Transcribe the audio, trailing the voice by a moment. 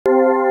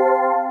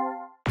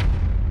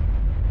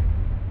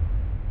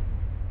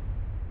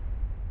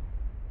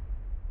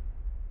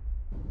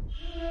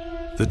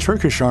The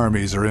Turkish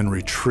armies are in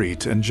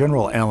retreat and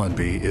General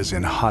Allenby is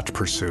in hot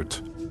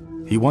pursuit.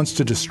 He wants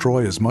to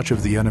destroy as much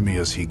of the enemy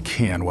as he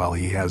can while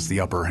he has the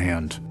upper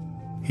hand.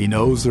 He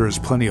knows there is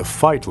plenty of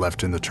fight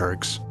left in the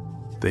Turks.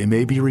 They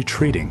may be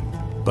retreating,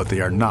 but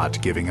they are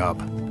not giving up.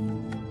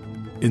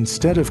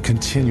 Instead of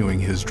continuing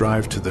his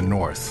drive to the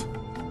north,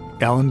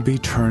 Allenby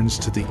turns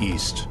to the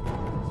east,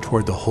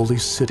 toward the holy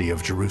city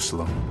of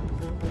Jerusalem.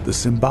 The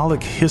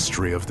symbolic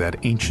history of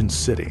that ancient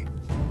city,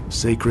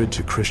 sacred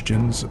to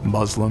Christians,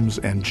 Muslims,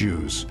 and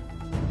Jews,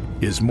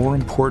 is more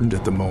important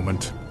at the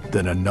moment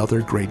than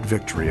another great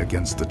victory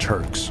against the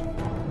Turks.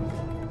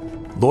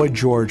 Lloyd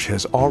George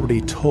has already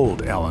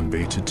told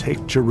Allenby to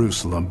take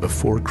Jerusalem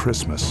before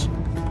Christmas.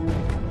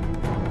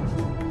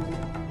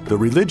 The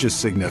religious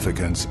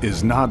significance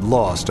is not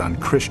lost on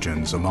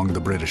Christians among the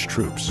British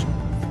troops.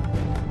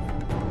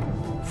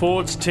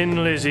 Ford's Tin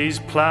Lizzies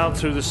ploughed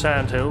through the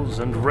sandhills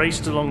and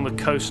raced along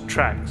the coast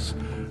tracks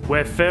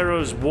where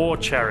Pharaoh's war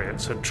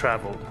chariots had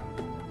travelled.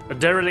 A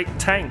derelict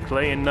tank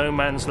lay in no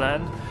man's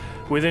land,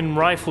 within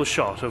rifle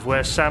shot of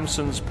where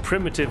Samson's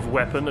primitive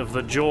weapon of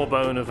the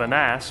jawbone of an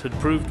ass had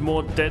proved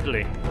more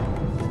deadly.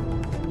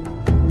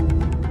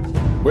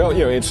 Well,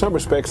 in some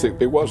respects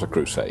it was a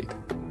crusade.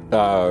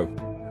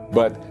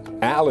 But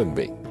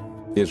Allenby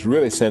is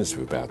really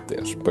sensitive about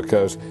this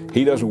because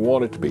he doesn't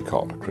want it to be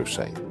called a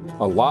crusade.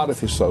 A lot of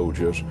his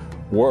soldiers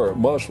were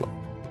Muslim.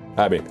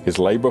 I mean, his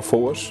labor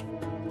force,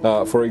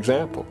 for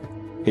example.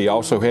 He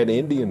also had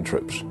Indian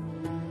troops.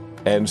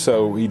 And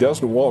so he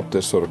doesn't want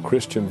this sort of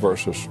Christian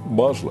versus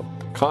Muslim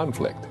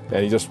conflict.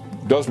 And he just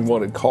doesn't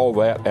want it called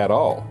that at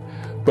all.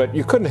 But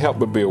you couldn't help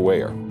but be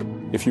aware,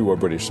 if you were a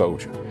British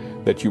soldier,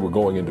 that you were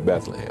going into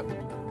Bethlehem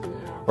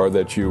or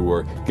that you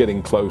were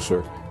getting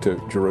closer to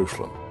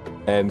Jerusalem.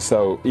 And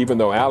so even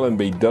though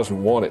Allenby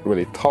doesn't want it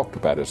really talked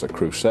about as a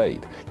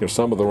crusade,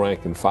 some of the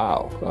rank and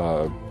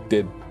file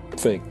did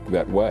think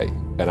that way.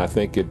 And I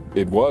think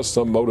it was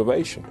some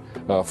motivation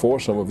for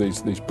some of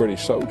these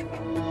British soldiers.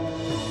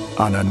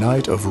 On a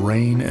night of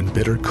rain and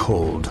bitter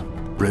cold,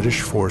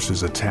 British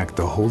forces attacked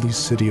the holy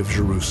city of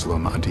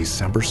Jerusalem on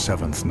December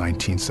 7th,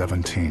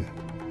 1917.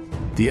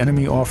 The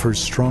enemy offers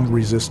strong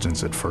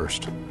resistance at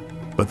first,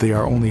 but they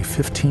are only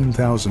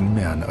 15,000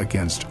 men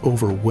against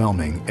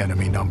overwhelming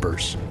enemy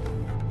numbers.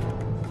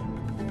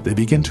 They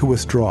begin to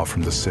withdraw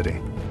from the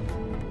city.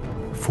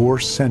 4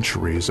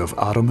 centuries of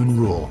Ottoman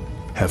rule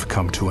have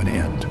come to an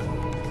end.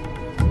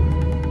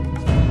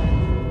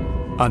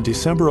 On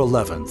December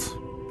 11th,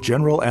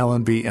 General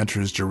Allenby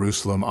enters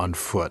Jerusalem on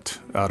foot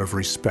out of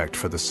respect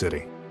for the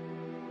city.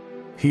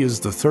 He is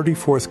the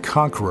 34th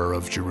conqueror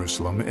of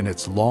Jerusalem in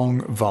its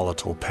long,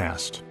 volatile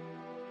past.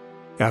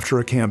 After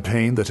a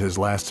campaign that has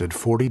lasted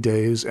 40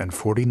 days and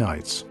 40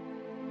 nights,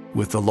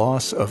 with the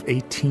loss of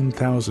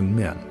 18,000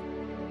 men,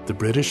 the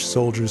British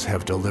soldiers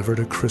have delivered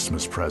a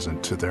Christmas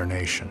present to their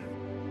nation.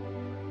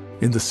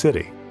 In the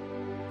city,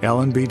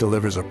 Allenby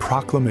delivers a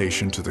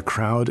proclamation to the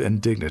crowd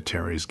and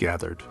dignitaries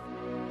gathered.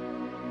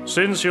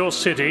 Since your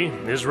city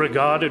is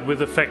regarded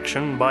with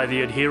affection by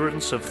the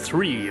adherents of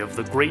 3 of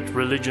the great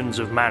religions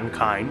of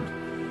mankind,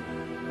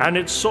 and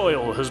its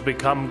soil has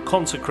become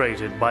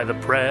consecrated by the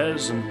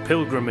prayers and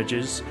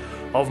pilgrimages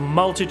of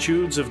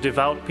multitudes of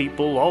devout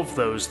people of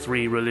those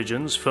 3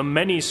 religions for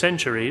many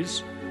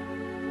centuries,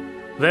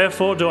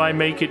 therefore do I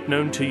make it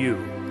known to you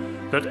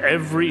that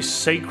every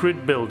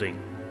sacred building,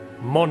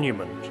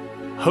 monument,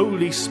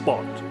 holy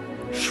spot,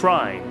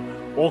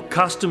 shrine, or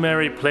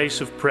customary place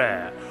of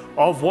prayer,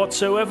 of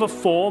whatsoever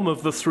form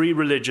of the 3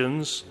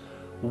 religions,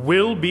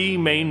 will be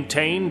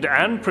maintained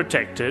and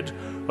protected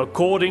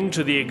according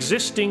to the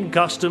existing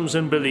customs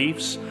and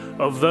beliefs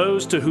of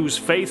those to whose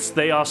faiths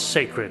they are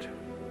sacred.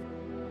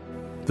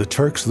 The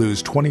Turks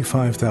lose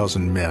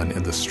 25,000 men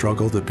in the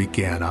struggle that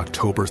began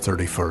October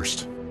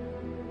 31st.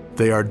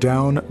 They are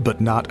down but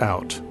not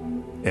out,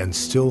 and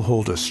still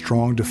hold a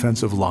strong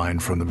defensive line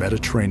from the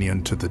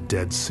Mediterranean to the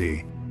Dead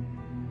Sea.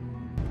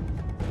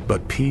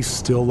 But peace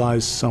still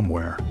lies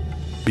somewhere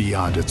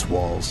beyond its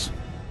walls.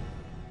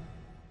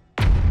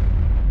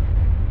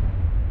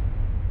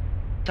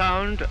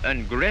 Sound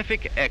and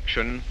graphic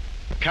action,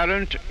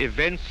 current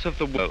events of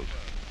the world.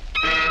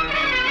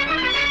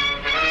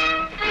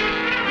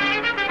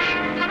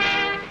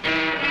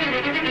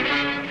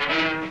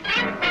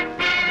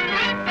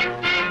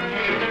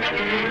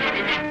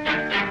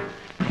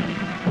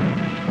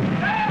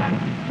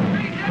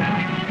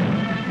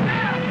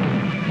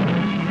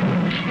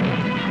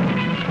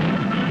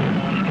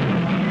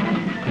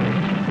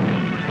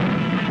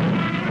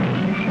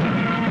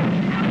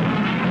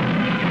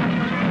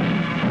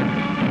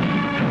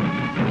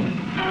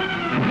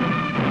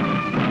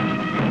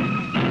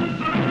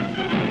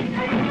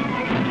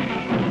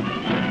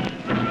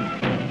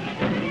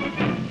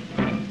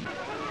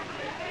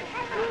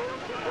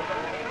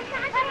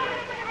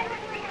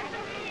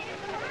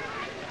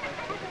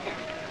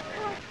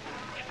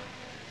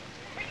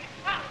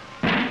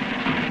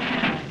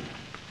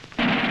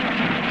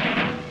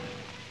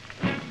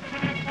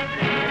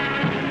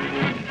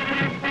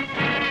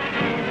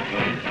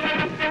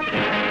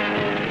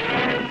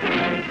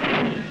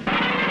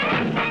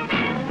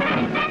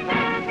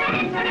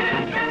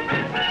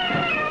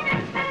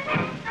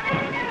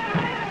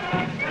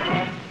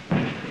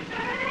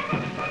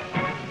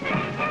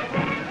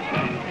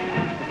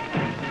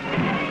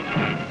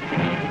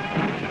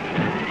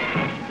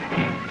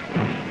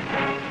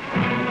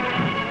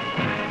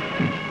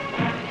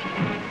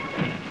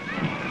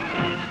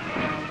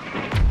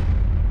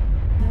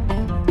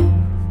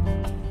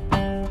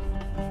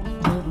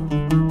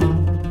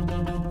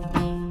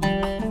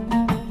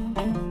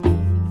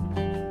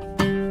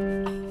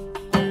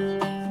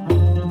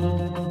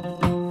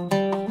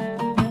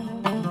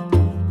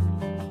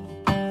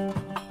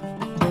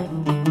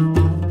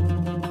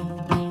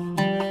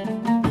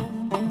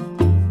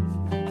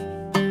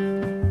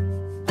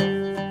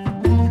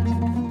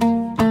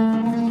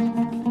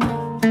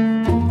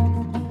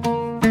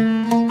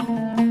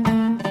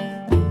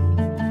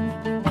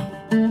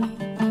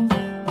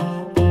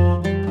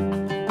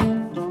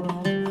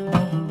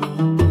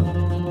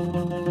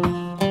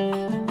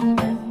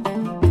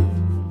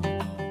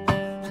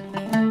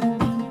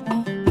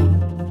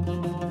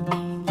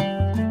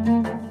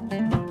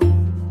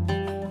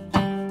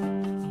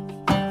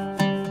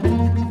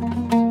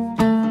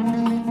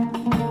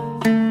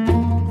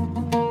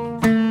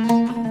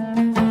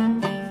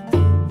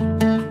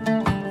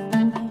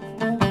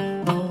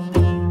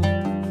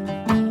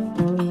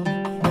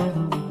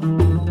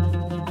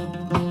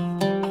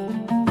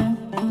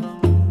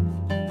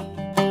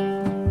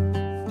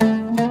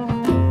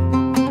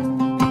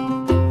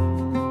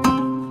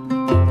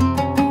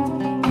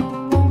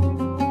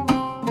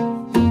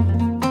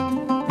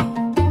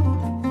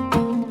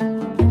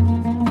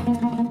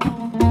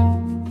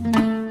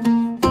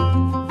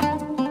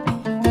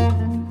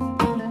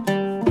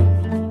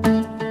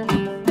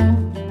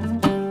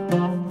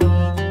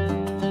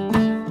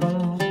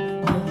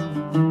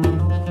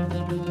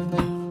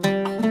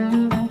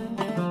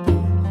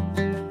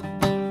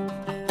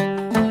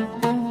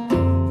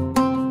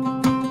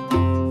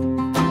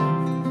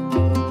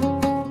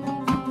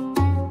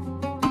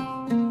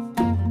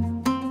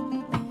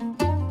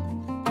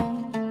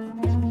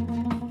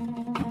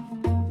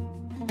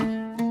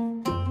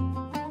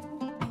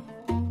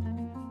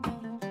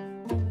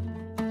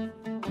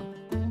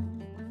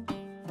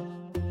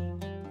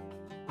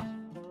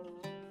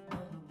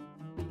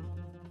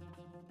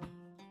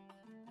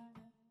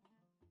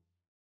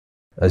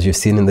 as you've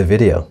seen in the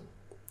video,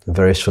 a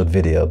very short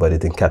video, but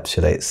it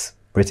encapsulates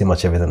pretty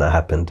much everything that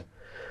happened.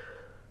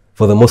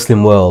 For the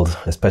Muslim world,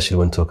 especially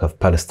when talk of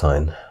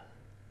Palestine,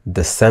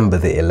 December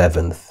the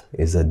 11th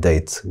is a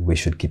date we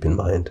should keep in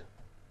mind.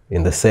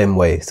 In the same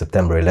way,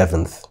 September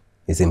 11th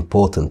is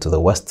important to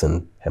the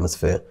Western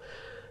Hemisphere,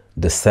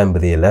 December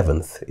the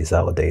 11th is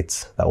our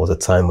date. That was a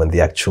time when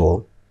the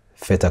actual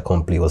fait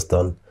accompli was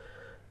done.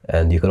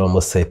 And you could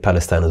almost say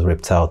Palestine was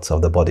ripped out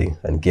of the body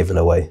and given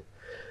away.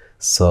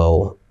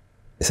 So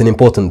it's an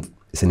important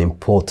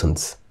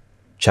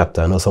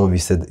chapter. I know some of you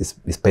said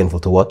it's painful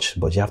to watch,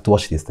 but you have to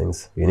watch these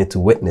things. You need to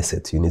witness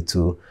it. You need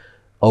to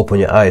open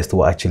your eyes to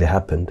what actually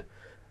happened.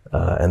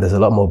 And there's a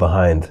lot more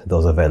behind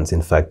those events.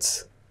 In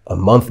fact, a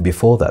month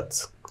before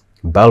that,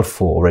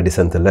 Balfour already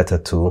sent a letter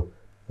to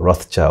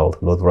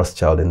Lord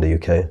Rothschild in the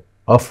UK,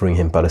 offering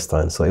him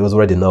Palestine. So it was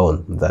already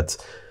known that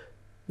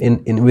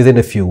within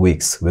a few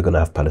weeks, we're going to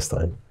have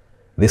Palestine.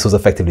 This was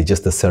effectively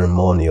just a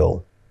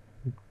ceremonial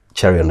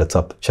cherry on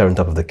top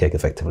of the cake,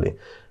 effectively.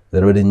 They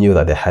already knew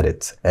that they had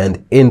it.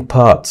 And in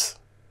part,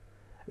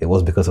 it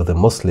was because of the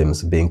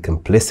Muslims being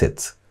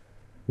complicit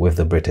with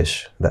the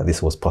British that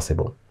this was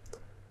possible.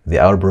 The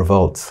Arab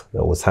revolt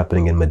that was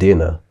happening in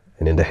Medina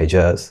and in the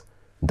Hijaz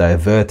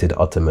diverted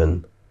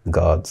Ottoman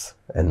guards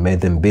and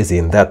made them busy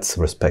in that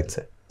respect,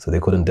 so they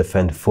couldn't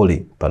defend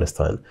fully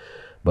Palestine.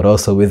 But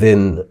also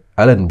within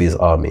Allenby's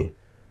army,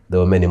 there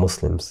were many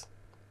Muslims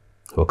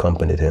who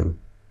accompanied him.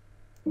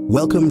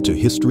 Welcome to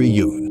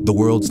Historyun, the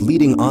world's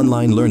leading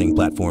online learning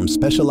platform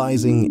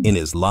specializing in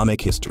Islamic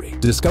history.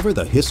 Discover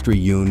the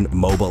Historyun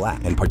mobile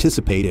app and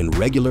participate in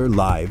regular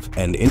live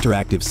and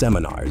interactive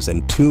seminars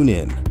and tune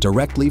in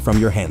directly from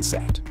your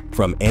handset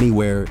from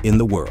anywhere in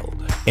the world.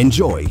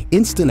 Enjoy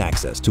instant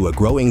access to a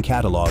growing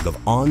catalog of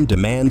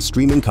on-demand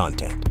streaming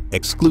content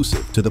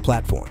exclusive to the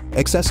platform,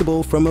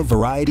 accessible from a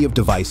variety of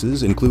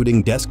devices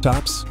including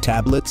desktops,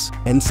 tablets,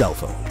 and cell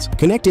phones.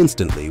 Connect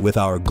instantly with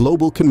our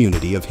global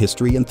community of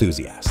history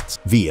enthusiasts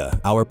via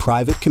our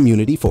private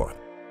community forum.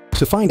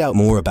 To find out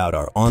more about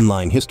our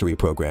online history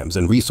programs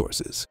and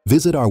resources,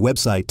 visit our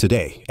website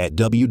today at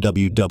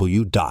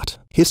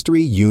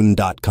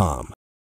www.historyun.com.